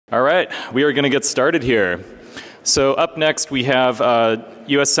All right, we are going to get started here. So up next we have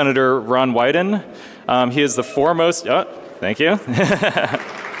U.S. Senator Ron Wyden. He is the foremost, thank you.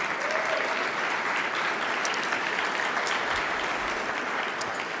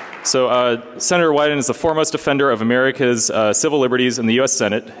 So Senator Wyden is the foremost defender of America's civil liberties in the U.S.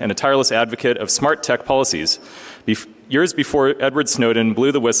 Senate and a tireless advocate of smart tech policies. Years before Edward Snowden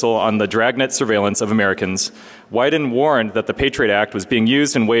blew the whistle on the dragnet surveillance of Americans, Wyden warned that the Patriot Act was being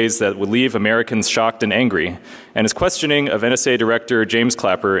used in ways that would leave Americans shocked and angry, and his questioning of NSA Director James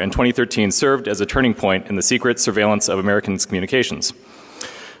Clapper in 2013 served as a turning point in the secret surveillance of Americans' communications.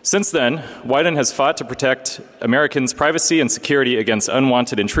 Since then, Wyden has fought to protect Americans' privacy and security against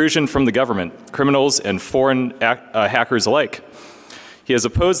unwanted intrusion from the government, criminals, and foreign hackers alike. He has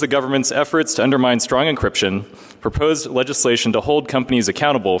opposed the government's efforts to undermine strong encryption, proposed legislation to hold companies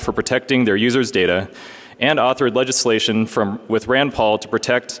accountable for protecting their users' data, and authored legislation with Rand Paul to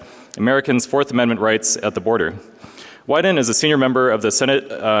protect Americans' Fourth Amendment rights at the border. Wyden is a senior member of the Senate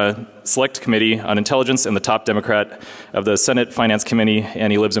Select Committee on Intelligence and the top Democrat of the Senate Finance Committee,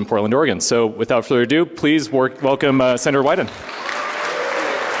 and he lives in Portland, Oregon. So without further ado, please welcome Senator Wyden.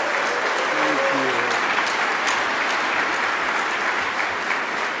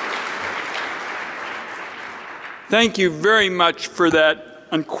 Thank you very much for that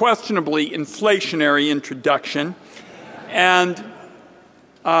unquestionably inflationary introduction. And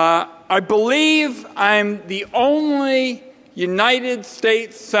I believe I'm the only United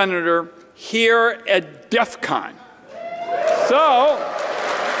States Senator here at DEFCON. So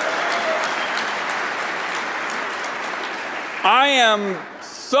I am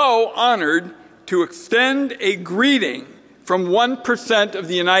so honored to extend a greeting from 1% of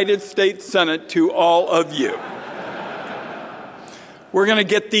the United States Senate to all of you. We're going to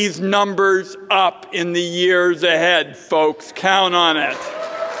get these numbers up in the years ahead, folks. Count on it.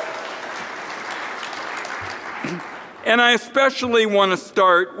 And I especially want to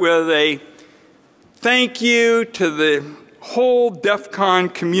start with a thank you to the whole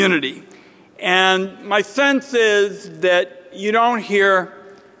DEFCON community. And my sense is that you don't hear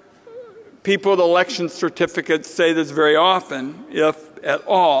people with election certificates say this very often, if at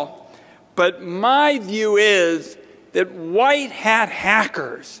all. But my view is that white hat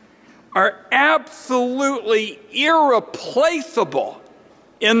hackers are absolutely irreplaceable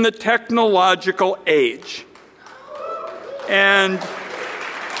in the technological age. And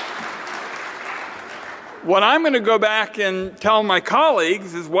what I'm going to go back and tell my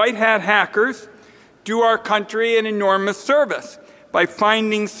colleagues is white hat hackers do our country an enormous service by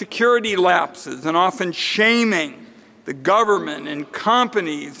finding security lapses and often shaming the government and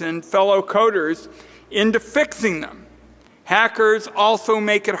companies and fellow coders into fixing them. Hackers also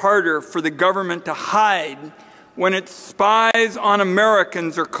make it harder for the government to hide when it spies on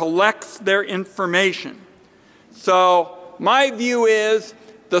Americans or collects their information. So my view is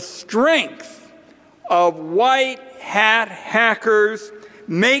the strength of white hat hackers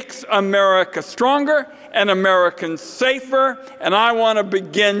makes America stronger and Americans safer, and I want to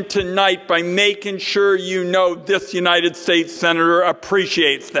begin tonight by making sure you know this United States Senator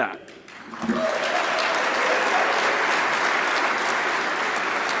appreciates that.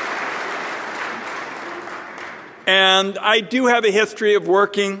 And I do have a history of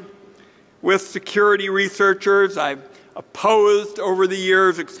working with security researchers. I've opposed over the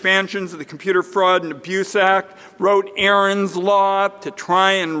years expansions of the Computer Fraud and Abuse Act, wrote Aaron's Law to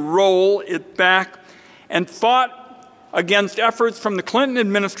try and roll it back, and fought against efforts from the Clinton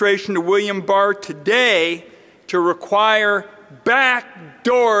administration to William Barr today to require back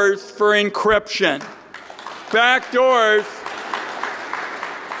doors for encryption. Back doors.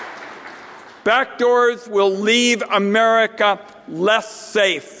 Back doors will leave America less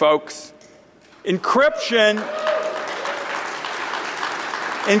safe, folks. Encryption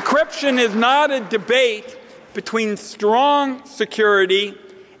is not a debate between strong security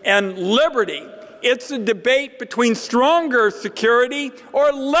and liberty. It's a debate between stronger security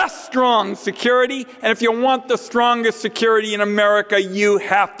or less strong security. And if you want the strongest security in America, you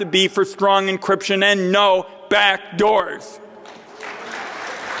have to be for strong encryption and no back doors.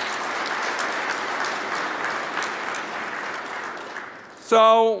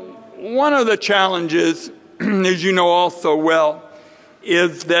 So one of the challenges, as you know all so well,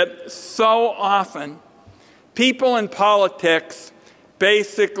 is that so often people in politics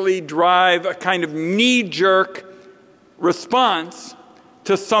basically drive a kind of knee-jerk response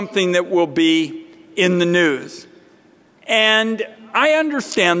to something that will be in the news. And I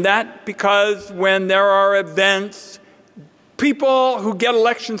understand that because when there are events, people who get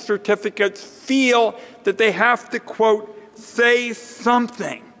election certificates feel that they have to, quote, say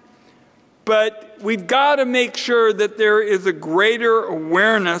something But we've got to make sure that there is a greater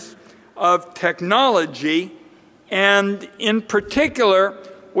awareness of technology, and in particular,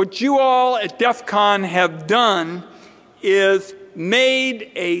 what you all at DEFCON have done is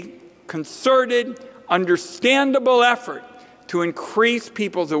made a concerted, understandable effort to increase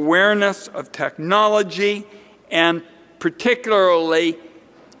people's awareness of technology, and particularly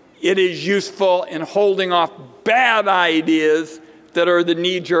it is useful in holding off bad ideas that are the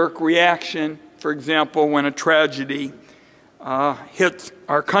knee-jerk reaction, for example, when a tragedy hits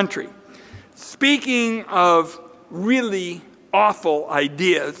our country. Speaking of really awful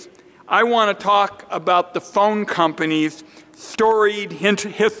ideas, I want to talk about the phone companies' storied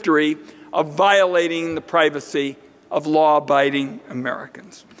history of violating the privacy of law-abiding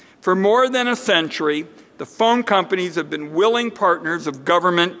Americans. For more than a century, the phone companies have been willing partners of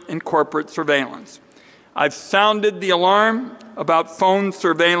government and corporate surveillance. I've sounded the alarm about phone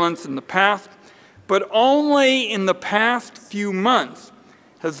surveillance in the past, but only in the past few months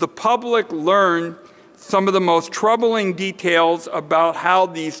has the public learned some of the most troubling details about how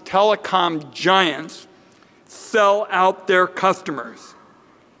these telecom giants sell out their customers.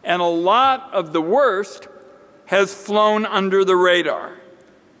 And a lot of the worst has flown under the radar.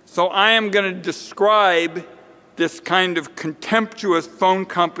 So I am going to describe this kind of contemptuous phone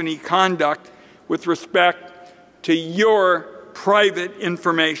company conduct with respect to your private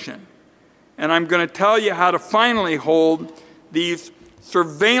information. And I'm going to tell you how to finally hold these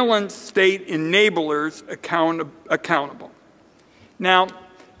surveillance state enablers accountable. Now,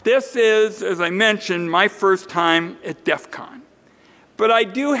 this is, as I mentioned, my first time at DEFCON. But I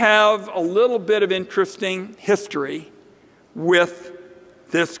do have a little bit of interesting history with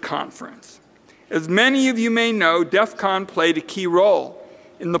this conference. As many of you may know, DEFCON played a key role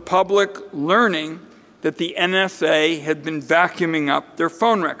in the public learning that the NSA had been vacuuming up their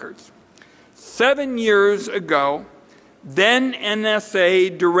phone records. 7 years ago, then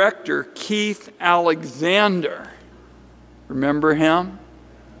NSA Director Keith Alexander, remember him?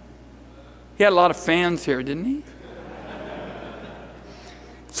 He had a lot of fans here, didn't he?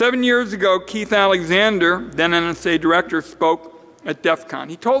 7 years ago, Keith Alexander, then NSA Director, spoke at DEFCON.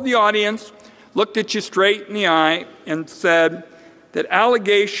 He told the audience, looked at you straight in the eye, and said that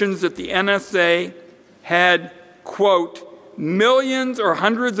allegations that the NSA had, quote, millions or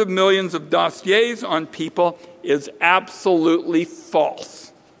hundreds of millions of dossiers on people is absolutely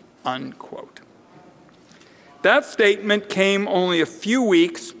false, unquote. That statement came only a few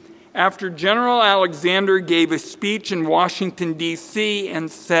weeks after General Alexander gave a speech in Washington, D.C.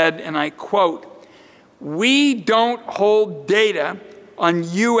 and said, and I quote, "We don't hold data on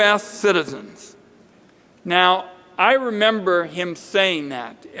U.S. citizens." Now, I remember him saying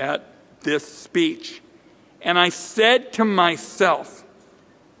that at this speech, and I said to myself,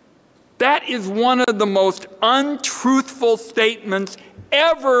 that is one of the most untruthful statements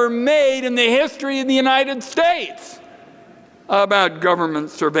ever made in the history of the United States about government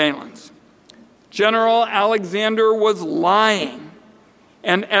surveillance. General Alexander was lying,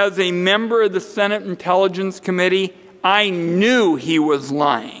 and as a member of the Senate Intelligence Committee, I knew he was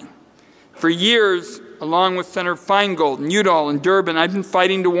lying. For years, along with Senator Feingold and Udall and Durbin, I've been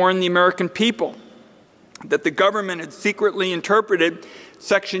fighting to warn the American people that the government had secretly interpreted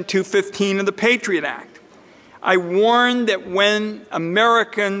Section 215 of the Patriot Act. I warned that when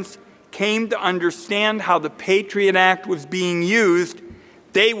Americans came to understand how the Patriot Act was being used,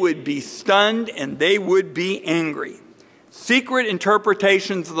 they would be stunned and they would be angry. Secret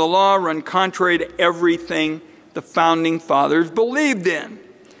interpretations of the law run contrary to everything the Founding Fathers believed in.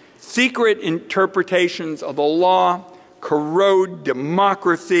 Secret interpretations of the law corrode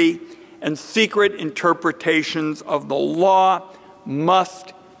democracy, and secret interpretations of the law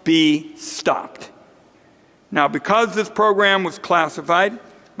must be stopped. Now, because this program was classified,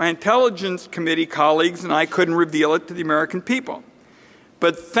 my Intelligence Committee colleagues and I couldn't reveal it to the American people.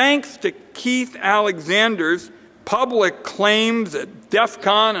 But thanks to Keith Alexander's public claims at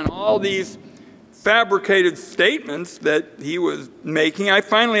DEFCON and all these fabricated statements that he was making, I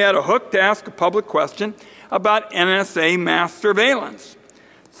finally had a hook to ask a public question about NSA mass surveillance.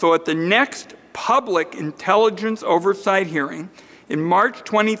 So at the next public intelligence oversight hearing in March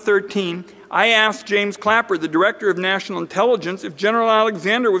 2013, I asked James Clapper, the Director of National Intelligence, if General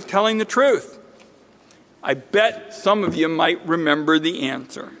Alexander was telling the truth. I bet some of you might remember the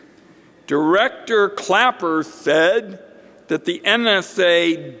answer. Director Clapper said that the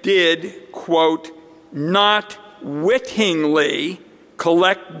NSA did, quote, not wittingly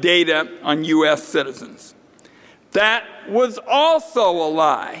collect data on U.S. citizens. That was also a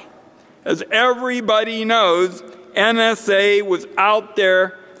lie. As everybody knows, NSA was out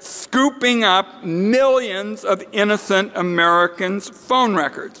there scooping up millions of innocent Americans' phone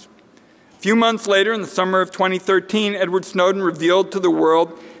records. A few months later, in the summer of 2013, Edward Snowden revealed to the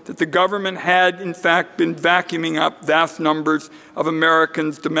world that the government had, in fact, been vacuuming up vast numbers of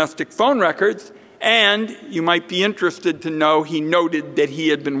Americans' domestic phone records, and you might be interested to know he noted that he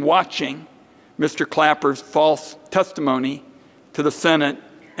had been watching Mr. Clapper's false testimony to the Senate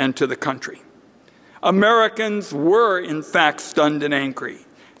and to the country. Americans were, in fact, stunned and angry.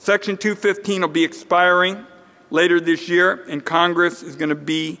 Section 215 will be expiring later this year, and Congress is going to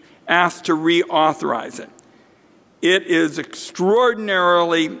be asked to reauthorize it. It is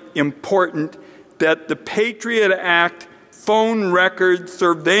extraordinarily important that the Patriot Act phone record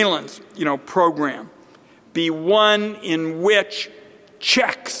surveillance, program be one in which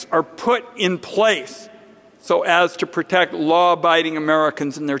checks are put in place so as to protect law-abiding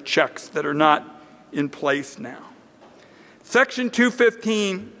Americans and their checks that are not in place now. Section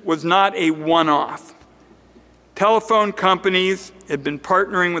 215 was not a one-off. Telephone companies had been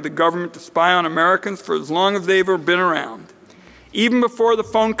partnering with the government to spy on Americans for as long as they've ever been around. Even before the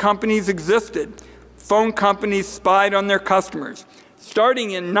phone companies existed, phone companies spied on their customers.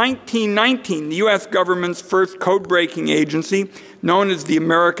 Starting in 1919, the U.S. government's first code-breaking agency, known as the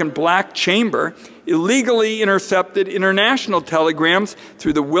American Black Chamber, illegally intercepted international telegrams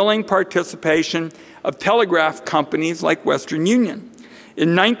through the willing participation of telegraph companies like Western Union.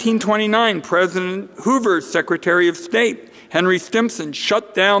 In 1929, President Hoover's Secretary of State, Henry Stimson,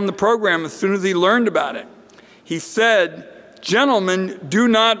 shut down the program as soon as he learned about it. He said, "Gentlemen, do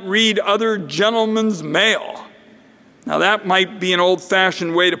not read other gentlemen's mail." Now that might be an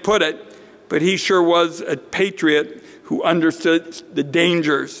old-fashioned way to put it, but he sure was a patriot who understood the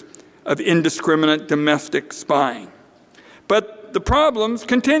dangers of indiscriminate domestic spying. But the problems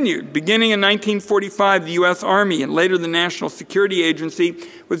continued. Beginning in 1945, the U.S. Army and later the National Security Agency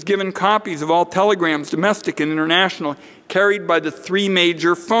was given copies of all telegrams, domestic and international, carried by the three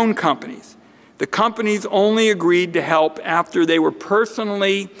major phone companies. The companies only agreed to help after they were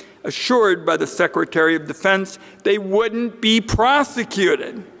personally assured by the Secretary of Defense they wouldn't be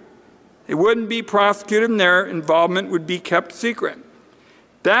prosecuted. They wouldn't be prosecuted and their involvement would be kept secret.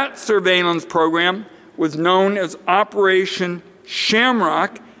 That surveillance program was known as Operation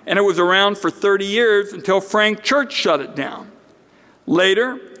Shamrock, and it was around for 30 years until Frank Church shut it down.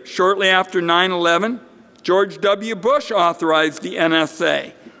 Later, shortly after 9/11, George W. Bush authorized the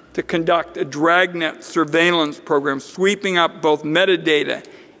NSA to conduct a dragnet surveillance program, sweeping up both metadata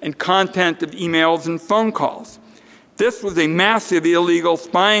and content of emails and phone calls. This was a massive illegal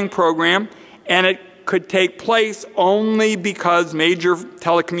spying program, and it could take place only because major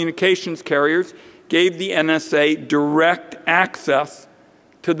telecommunications carriers gave the NSA direct access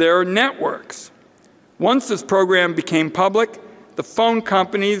to their networks. Once this program became public, the phone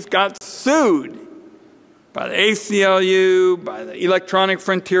companies got sued by the ACLU, by the Electronic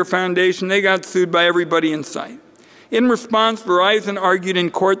Frontier Foundation. They got sued by everybody in sight. In response, Verizon argued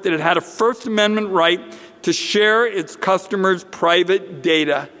in court that it had a First Amendment right to share its customers' private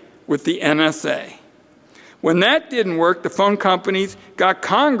data with the NSA. When that didn't work, the phone companies got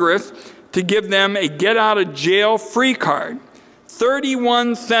Congress to give them a get-out-of-jail-free card.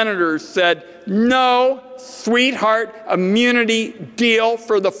 31 senators said, "No, sweetheart, immunity deal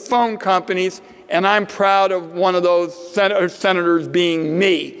for the phone companies," and I'm proud of one of those senators being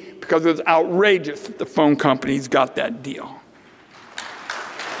me, because it was outrageous that the phone companies got that deal.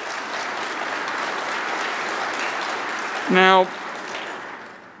 Now,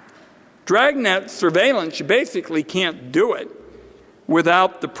 dragnet surveillance, you basically can't do it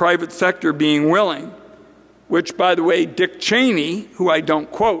without the private sector being willing, which, by the way, Dick Cheney, who I don't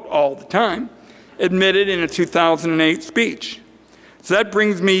quote all the time, admitted in a 2008 speech. So that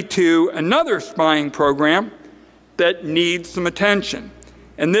brings me to another spying program that needs some attention.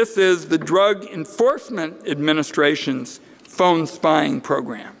 And this is the Drug Enforcement Administration's phone spying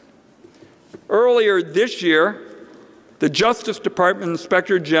program. Earlier this year, the Justice Department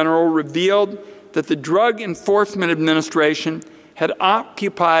Inspector General revealed that the Drug Enforcement Administration had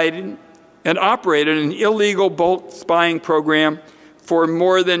operated an illegal bulk spying program for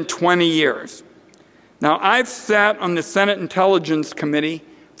more than 20 years. Now, I've sat on the Senate Intelligence Committee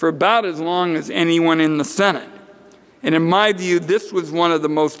for about as long as anyone in the Senate. And in my view, this was one of the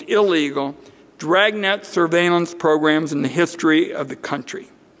most illegal dragnet surveillance programs in the history of the country.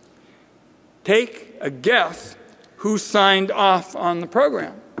 Take a guess who signed off on the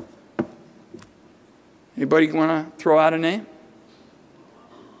program. Anybody want to throw out a name?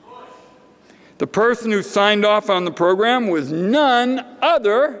 The person who signed off on the program was none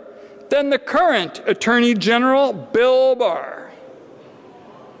other than the current Attorney General, Bill Barr.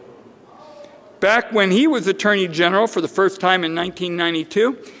 Back when he was Attorney General for the first time in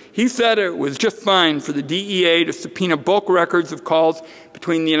 1992, he said it was just fine for the DEA to subpoena bulk records of calls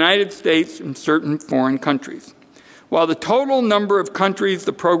between the United States and certain foreign countries. While the total number of countries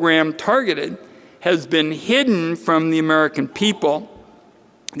the program targeted has been hidden from the American people,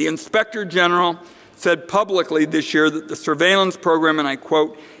 the Inspector General said publicly this year that the surveillance program, and I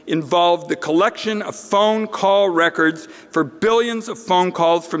quote, involved the collection of phone call records for billions of phone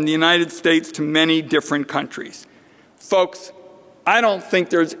calls from the United States to many different countries. Folks, I don't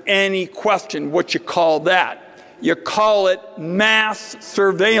think there's any question what you call that. You call it mass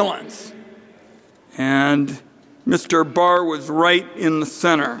surveillance. And Mr. Barr was right in the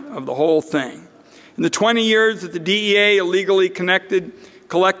center of the whole thing. In the 20 years that the DEA illegally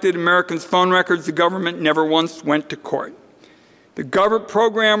collected Americans' phone records, the government never once went to court. The government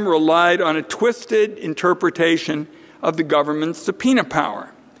program relied on a twisted interpretation of the government's subpoena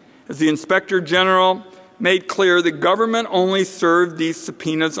power. As the Inspector General made clear, the government only served these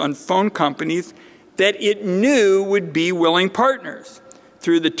subpoenas on phone companies that it knew would be willing partners.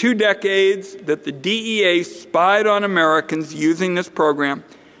 Through the 2 decades that the DEA spied on Americans using this program,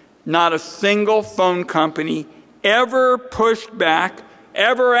 not a single phone company ever pushed back,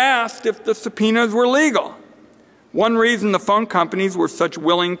 ever asked if the subpoenas were legal. One reason the phone companies were such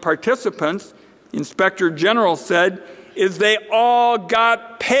willing participants, the Inspector General said, is they all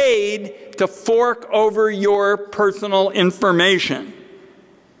got paid to fork over your personal information.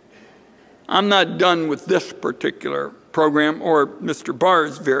 I'm not done with this particular program or Mr.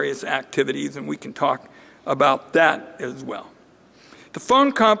 Barr's various activities, and we can talk about that as well. The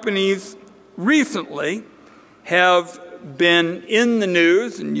phone companies recently have been in the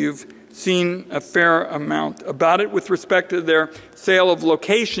news, and you've seen a fair amount about it with respect to their sale of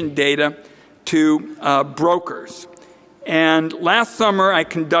location data to brokers. And last summer, I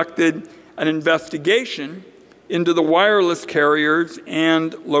conducted an investigation into the wireless carriers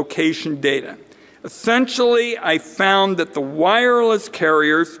and location data. Essentially, I found that the wireless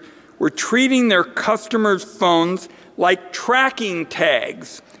carriers were treating their customers' phones like tracking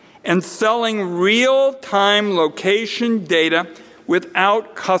tags and selling real-time location data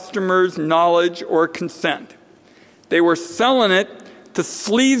without customers' knowledge or consent. They were selling it to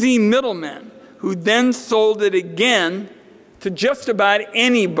sleazy middlemen who then sold it again to just about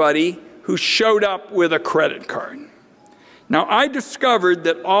anybody who showed up with a credit card. Now, I discovered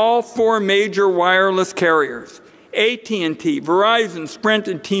that all 4 major wireless carriers, AT&T, Verizon, Sprint,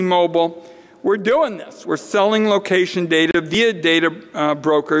 and T-Mobile, were doing this. We're selling location data via data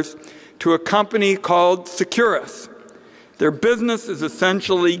brokers to a company called Securus. Their business is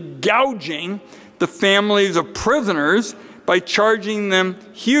essentially gouging the families of prisoners by charging them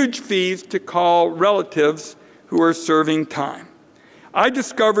huge fees to call relatives who are serving time. I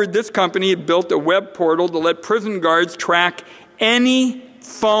discovered this company had built a web portal to let prison guards track any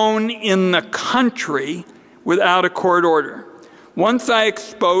phone in the country without a court order. Once I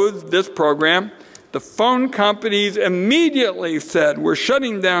exposed this program, the phone companies immediately said, we're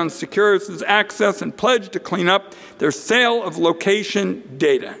shutting down Securus's access and pledged to clean up their sale of location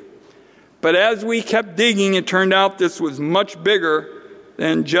data. But as we kept digging, it turned out this was much bigger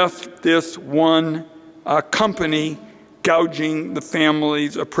than just this one company gouging the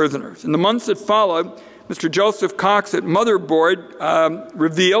families of prisoners. In the months that followed, Mr. Joseph Cox at Motherboard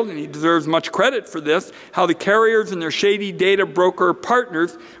revealed, and he deserves much credit for this, how the carriers and their shady data broker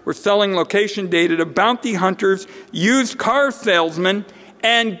partners were selling location data to bounty hunters, used car salesmen,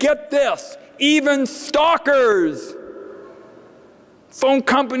 and get this, even stalkers. Phone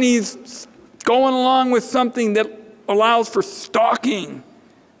companies going along with something that allows for stalking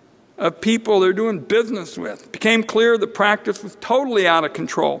of people they're doing business with. It became clear the practice was totally out of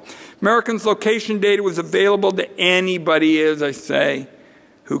control. Americans' location data was available to anybody, as I say,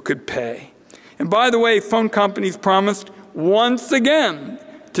 who could pay. And by the way, phone companies promised once again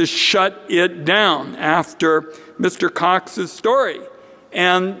to shut it down after Mr. Cox's story.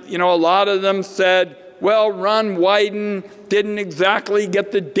 And, you know, a lot of them said, well, Ron Wyden didn't exactly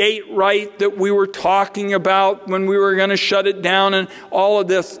get the date right that we were talking about when we were going to shut it down, and all of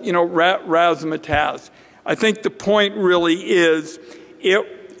this, you know, razzmatazz. I think the point really is,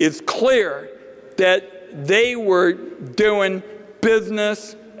 it is clear that they were doing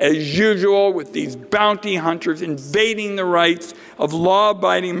business as usual with these bounty hunters invading the rights of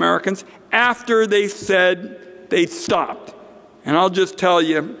law-abiding Americans after they said they stopped. And I'll just tell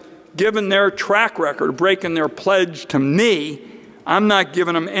you, given their track record, breaking their pledge to me, I'm not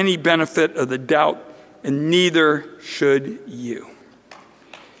giving them any benefit of the doubt, and neither should you.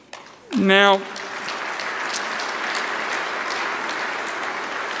 Now,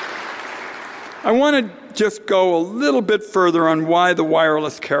 I want to just go a little bit further on why the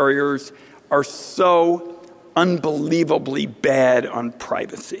wireless carriers are so unbelievably bad on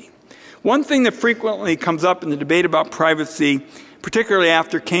privacy. One thing that frequently comes up in the debate about privacy, particularly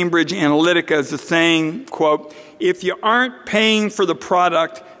after Cambridge Analytica, is the saying, quote, "If you aren't paying for the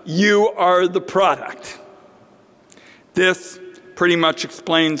product, you are the product." This pretty much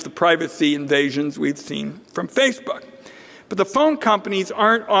explains the privacy invasions we've seen from Facebook. But the phone companies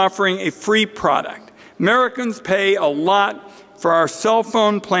aren't offering a free product. Americans pay a lot for our cell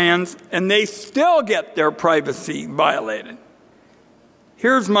phone plans, and they still get their privacy violated.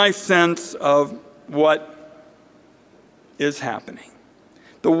 Here's my sense of what is happening.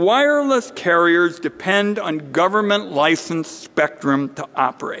 The wireless carriers depend on government licensed spectrum to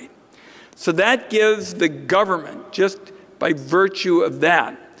operate. So that gives the government, just by virtue of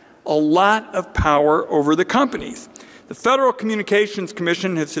that, a lot of power over the companies. The Federal Communications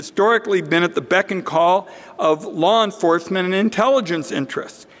Commission has historically been at the beck and call of law enforcement and intelligence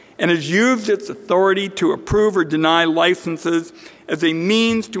interests, and has used its authority to approve or deny licenses as a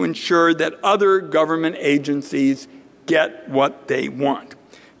means to ensure that other government agencies get what they want.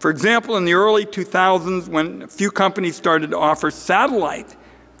 For example, in the early 2000s, when a few companies started to offer satellite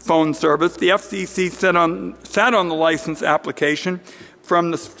phone service, the FCC sat on the license application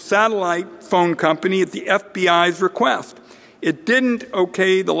from the satellite phone company at the FBI's request. It didn't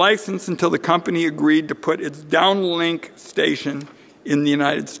okay the license until the company agreed to put its downlink station in the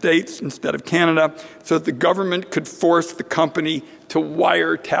United States instead of Canada, so that the government could force the company to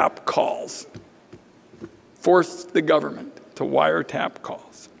wiretap calls. Force the government to wiretap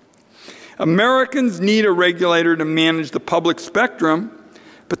calls. Americans need a regulator to manage the public spectrum,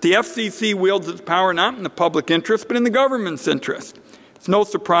 but the FCC wields its power not in the public interest, but in the government's interest. It's no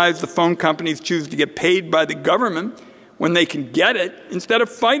surprise the phone companies choose to get paid by the government when they can get it, instead of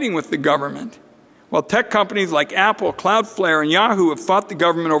fighting with the government. While tech companies like Apple, Cloudflare, and Yahoo have fought the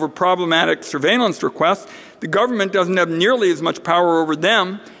government over problematic surveillance requests, the government doesn't have nearly as much power over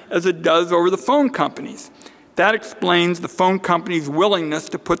them as it does over the phone companies. That explains the phone companies' willingness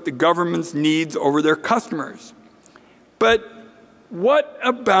to put the government's needs over their customers. But what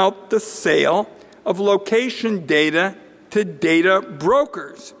about the sale of location data to data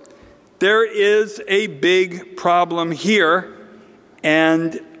brokers? There is a big problem here,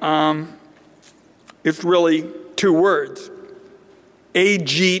 and it's really two words: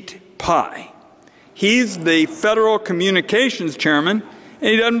 Ajit Pai. He's the Federal Communications Chairman, and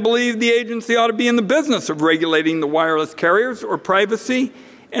he doesn't believe the agency ought to be in the business of regulating the wireless carriers or privacy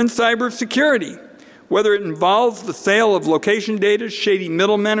and cybersecurity. Whether it involves the sale of location data, shady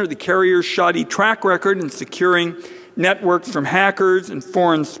middlemen, or the carrier's shoddy track record in securing networks from hackers and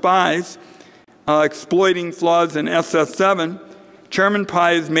foreign spies, exploiting flaws in SS7, Chairman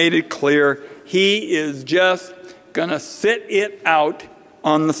Pai has made it clear he is just going to sit it out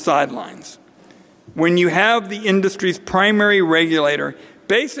on the sidelines. When you have the industry's primary regulator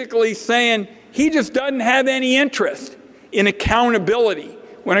basically saying he just doesn't have any interest in accountability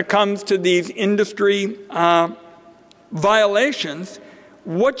when it comes to these industry violations,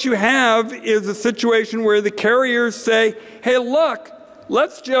 what you have is a situation where the carriers say, hey, look,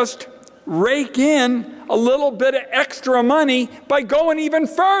 let's just rake in a little bit of extra money by going even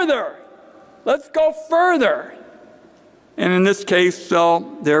further. Let's go further. And in this case, sell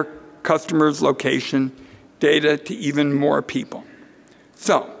their customers' location data to even more people.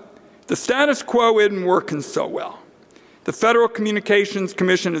 So, the status quo isn't working so well. The Federal Communications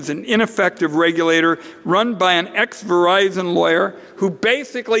Commission is an ineffective regulator run by an ex-Verizon lawyer who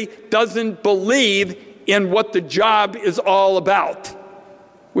basically doesn't believe in what the job is all about,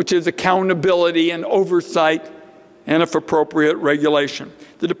 which is accountability and oversight and, if appropriate, regulation.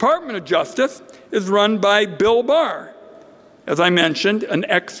 The Department of Justice is run by Bill Barr, as I mentioned, an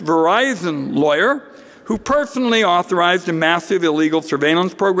ex-Verizon lawyer who personally authorized a massive illegal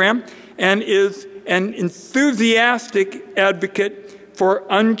surveillance program and is an enthusiastic advocate for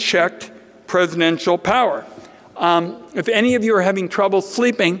unchecked presidential power. If any of you are having trouble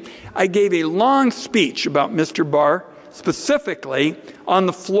sleeping, I gave a long speech about Mr. Barr, specifically on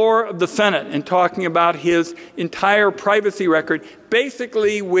the floor of the Senate, and talking about his entire privacy record,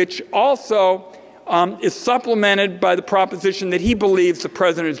 basically which also is supplemented by the proposition that he believes the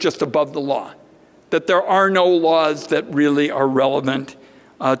president is just above the law, that there are no laws that really are relevant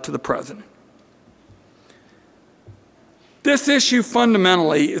to the president. This issue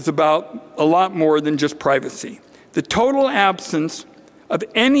fundamentally is about a lot more than just privacy. The total absence of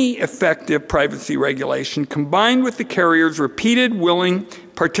any effective privacy regulation, combined with the carrier's repeated willing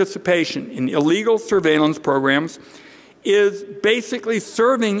participation in illegal surveillance programs, is basically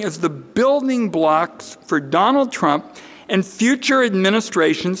serving as the building blocks for Donald Trump and future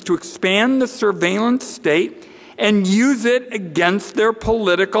administrations to expand the surveillance state and use it against their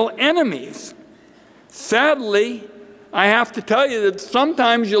political enemies. Sadly, I have to tell you that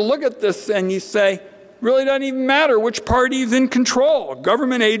sometimes you look at this and you say, really doesn't even matter which party is in control.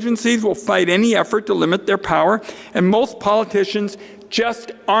 Government agencies will fight any effort to limit their power, and most politicians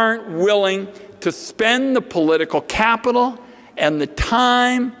just aren't willing to spend the political capital and the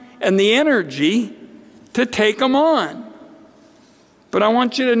time and the energy to take them on. But I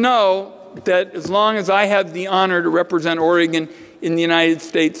want you to know that as long as I have the honor to represent Oregon in the United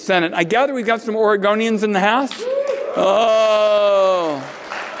States Senate, I gather we've got some Oregonians in the House? Oh.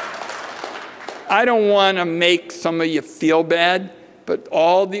 I don't want to make some of you feel bad, but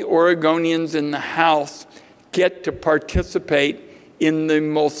all the Oregonians in the House get to participate in the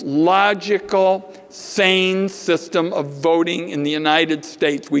most logical, sane system of voting in the United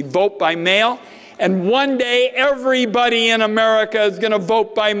States. We vote by mail, and one day everybody in America is going to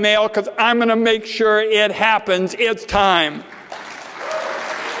vote by mail because I'm going to make sure it happens. It's time.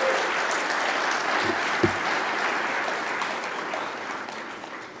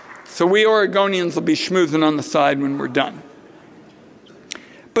 So we Oregonians will be schmoozing on the side when we're done.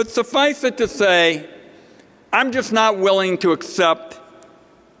 But suffice it to say, I'm just not willing to accept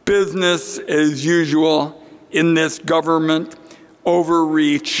business as usual in this government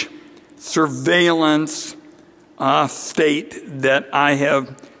overreach, surveillance state that I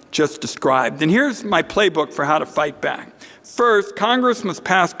have just described. And here's my playbook for how to fight back. First, Congress must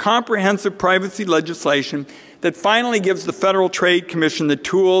pass comprehensive privacy legislation that finally gives the Federal Trade Commission the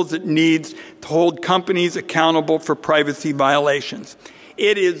tools it needs to hold companies accountable for privacy violations.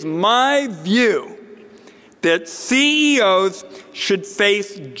 It is my view that CEOs should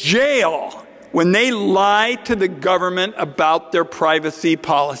face jail when they lie to the government about their privacy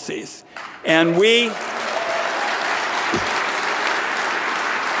policies. And we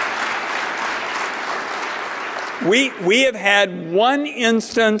have had one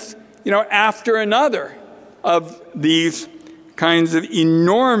instance, after another of these kinds of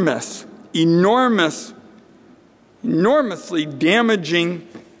enormously damaging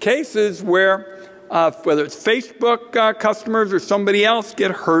cases where whether it's Facebook customers or somebody else get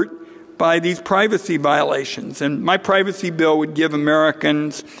hurt by these privacy violations. And my privacy bill would give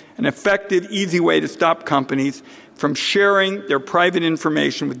Americans an effective, easy way to stop companies from sharing their private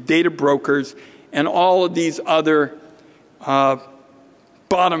information with data brokers and all of these other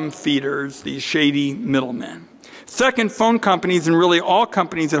bottom feeders, these shady middlemen. Second, phone companies and really all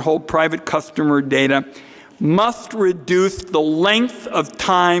companies that hold private customer data must reduce the length of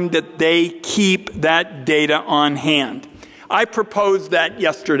time that they keep that data on hand. I proposed that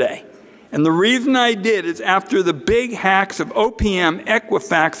yesterday. And the reason I did is after the big hacks of OPM,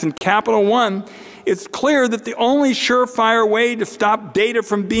 Equifax, and Capital One, it's clear that the only surefire way to stop data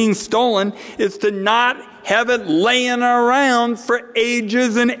from being stolen is to not have it laying around for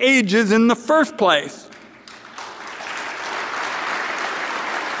ages and ages in the first place.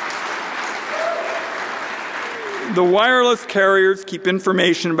 The wireless carriers keep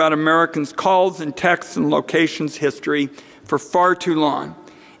information about Americans' calls and texts and locations history for far too long.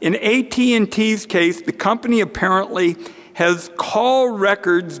 In AT&T's case, the company apparently has call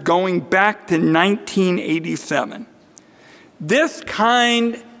records going back to 1987. This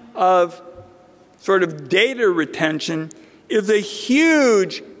kind of sort of data retention is a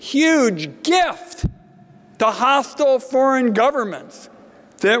huge, huge gift to hostile foreign governments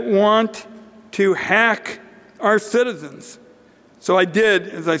that want to hack our citizens. So I did,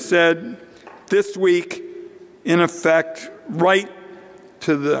 as I said, this week, in effect, write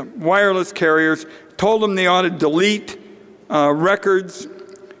to the wireless carriers, told them they ought to delete records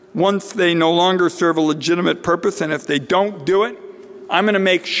once they no longer serve a legitimate purpose, and if they don't do it, I'm going to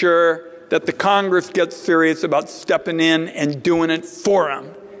make sure that the Congress gets serious about stepping in and doing it for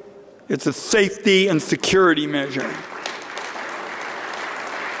them. It's a safety and security measure.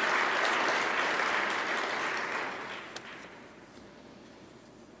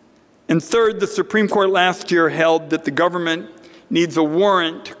 And third, the Supreme Court last year held that the government needs a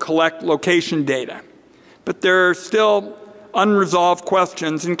warrant to collect location data. But there are still unresolved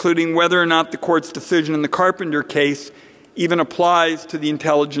questions, including whether or not the court's decision in the Carpenter case even applies to the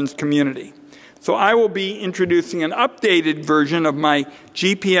intelligence community. So I will be introducing an updated version of my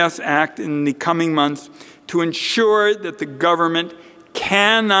GPS Act in the coming months to ensure that the government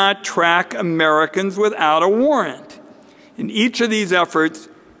cannot track Americans without a warrant. In each of these efforts,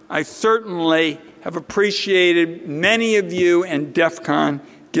 I certainly have appreciated many of you and DEFCON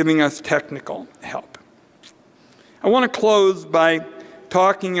giving us technical help. I want to close by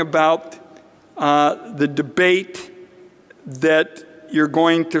talking about the debate that you're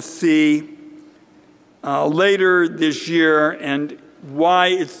going to see later this year and why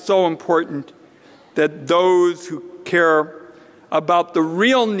it's so important that those who care about the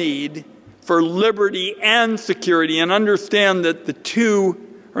real need for liberty and security and understand that the two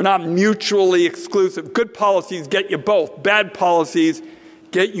are not mutually exclusive. Good policies get you both. Bad policies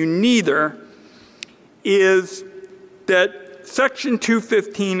get you neither. Is that Section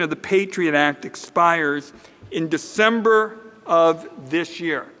 215 of the Patriot Act expires in December of this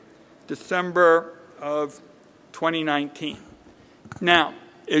year, December of 2019. Now,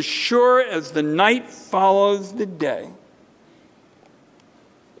 as sure as the night follows the day,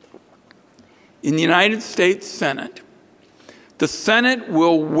 in the United States Senate, the Senate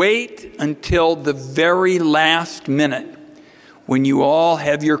will wait until the very last minute when you all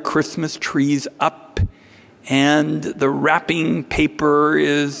have your Christmas trees up and the wrapping paper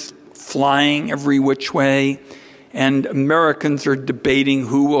is flying every which way and Americans are debating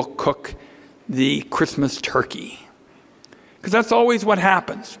who will cook the Christmas turkey. Because that's always what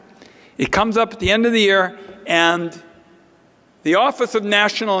happens. It comes up at the end of the year and the Office of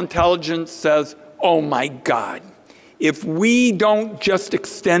National Intelligence says, oh my God, if we don't just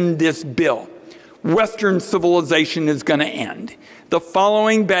extend this bill, Western civilization is going to end. The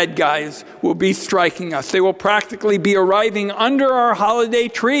following bad guys will be striking us. They will practically be arriving under our holiday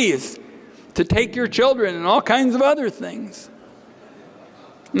trees to take your children and all kinds of other things.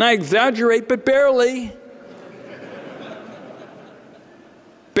 And I exaggerate, but barely.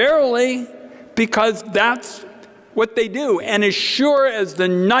 Barely, because that's what they do. And as sure as the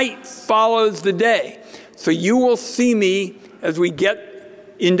night follows the day, so you will see me as we get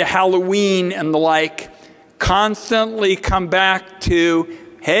into Halloween and the like, constantly come back to,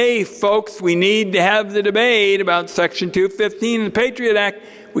 hey folks, we need to have the debate about Section 215 of the Patriot Act.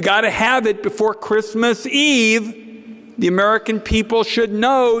 We got to have it before Christmas Eve. The American people should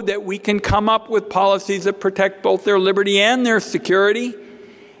know that we can come up with policies that protect both their liberty and their security.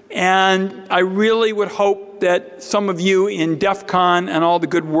 And I really would hope that some of you in DEFCON and all the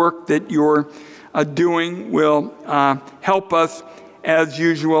good work that you're doing will help us as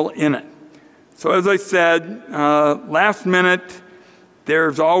usual in it. So as I said, last minute,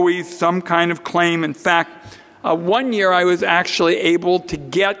 there's always some kind of claim. In fact, one year I was actually able to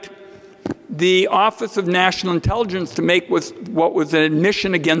get the Office of National Intelligence to make what was an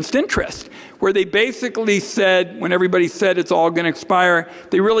admission against interest, where they basically said, when everybody said it's all going to expire,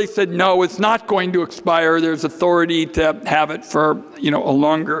 they really said, no, it's not going to expire. There's authority to have it for, a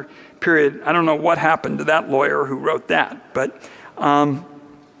longer period. I don't know what happened to that lawyer who wrote that, but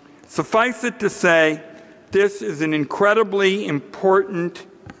suffice it to say, this is an incredibly important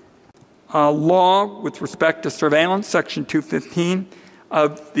law with respect to surveillance, Section 215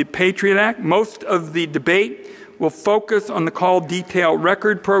 of the Patriot Act. Most of the debate will focus on the call detail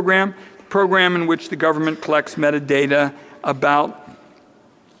record program, the program in which the government collects metadata about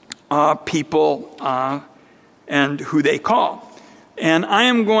people and who they call. And I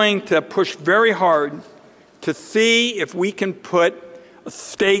am going to push very hard to see if we can put a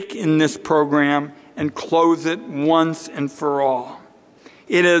stake in this program and close it once and for all.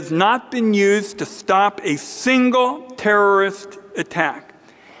 It has not been used to stop a single terrorist attack.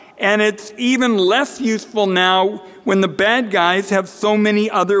 And it's even less useful now when the bad guys have so many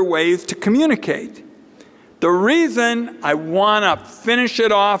other ways to communicate. The reason I want to finish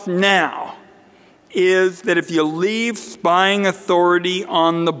it off now is that if you leave spying authority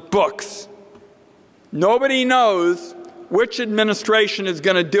on the books, nobody knows which administration is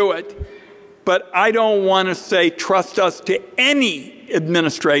going to do it, but I don't want to say trust us to any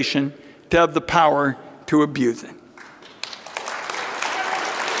administration to have the power to abuse it.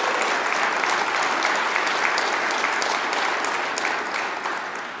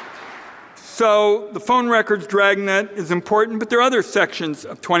 So the phone records dragnet is important, but there are other sections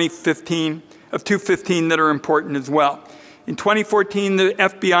of 215 that are important as well. In 2014, the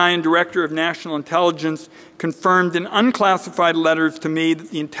FBI and Director of National Intelligence confirmed in unclassified letters to me that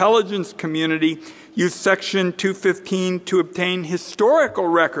the intelligence community used Section 215 to obtain historical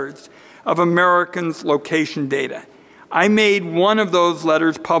records of Americans' location data. I made one of those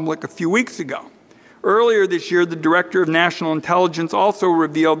letters public a few weeks ago. Earlier this year, the Director of National Intelligence also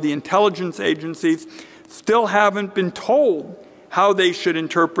revealed the intelligence agencies still haven't been told how they should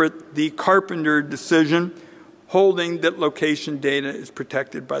interpret the Carpenter decision holding that location data is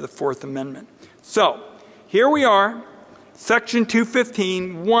protected by the Fourth Amendment. So, here we are, Section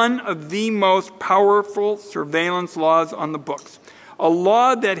 215, one of the most powerful surveillance laws on the books. a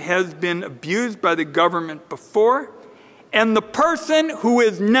law that has been abused by the government before, and the person who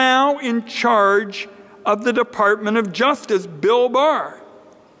is now in charge of the Department of Justice, Bill Barr.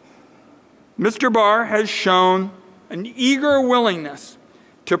 Mr. Barr has shown an eager willingness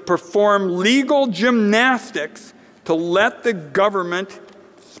to perform legal gymnastics to let the government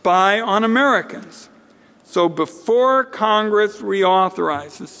spy on Americans. So before Congress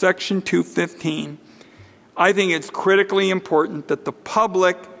reauthorizes Section 215, I think it's critically important that the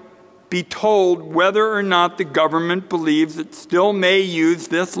public be told whether or not the government believes it still may use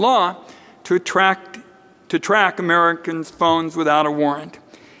this law to track Americans' phones without a warrant.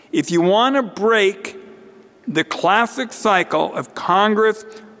 If you want to break the classic cycle of Congress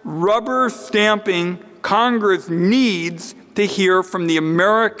rubber stamping, Congress needs to hear from the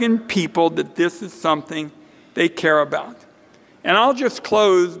American people that this is something they care about. And I'll just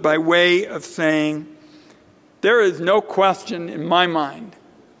close by way of saying there is no question in my mind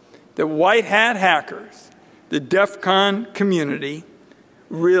that white hat hackers, the DEFCON community,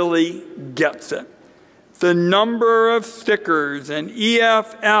 really gets it. The number of stickers and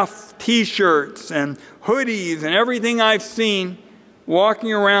EFF t-shirts and hoodies and everything I've seen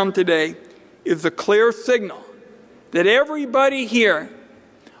walking around today is a clear signal that everybody here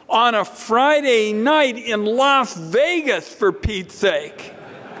on a Friday night in Las Vegas, for Pete's sake,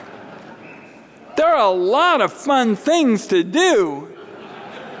 there are a lot of fun things to do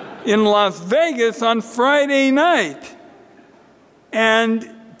in Las Vegas on Friday night. And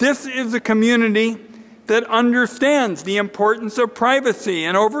this is a community that understands the importance of privacy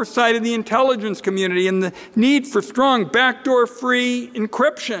and oversight of the intelligence community and the need for strong backdoor-free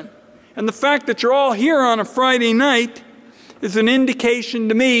encryption. And the fact that you're all here on a Friday night is an indication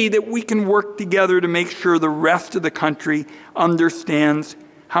to me that we can work together to make sure the rest of the country understands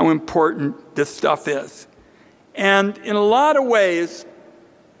how important this stuff is. And in a lot of ways,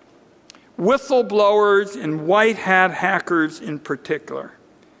 whistleblowers and white hat hackers in particular,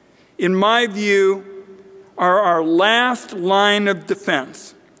 in my view, are our last line of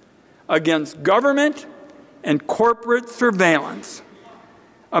defense against government and corporate surveillance.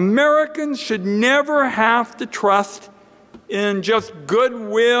 Americans should never have to trust in just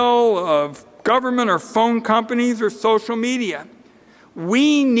goodwill of government or phone companies or social media.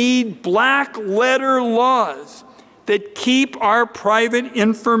 We need black letter laws that keep our private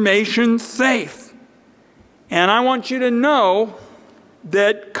information safe. And I want you to know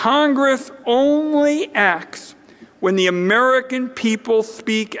that Congress only acts when the American people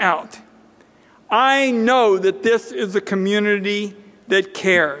speak out. I know that this is a community that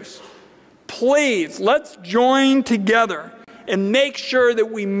cares. Please, let's join together and make sure that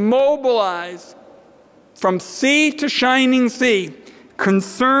we mobilize from sea to shining sea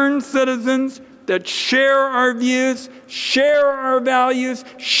concerned citizens that share our views, share our values,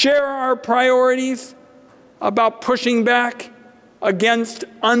 share our priorities about pushing back against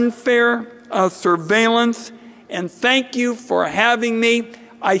unfair surveillance. And thank you for having me.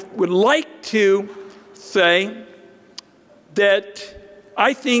 I would like to say that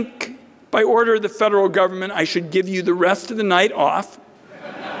I think by order of the federal government, I should give you the rest of the night off.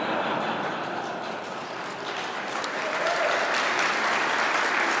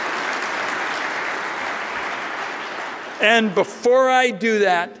 And before I do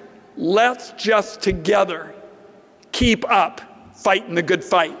that, let's just together keep up fighting the good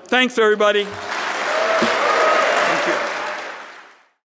fight. Thanks, everybody.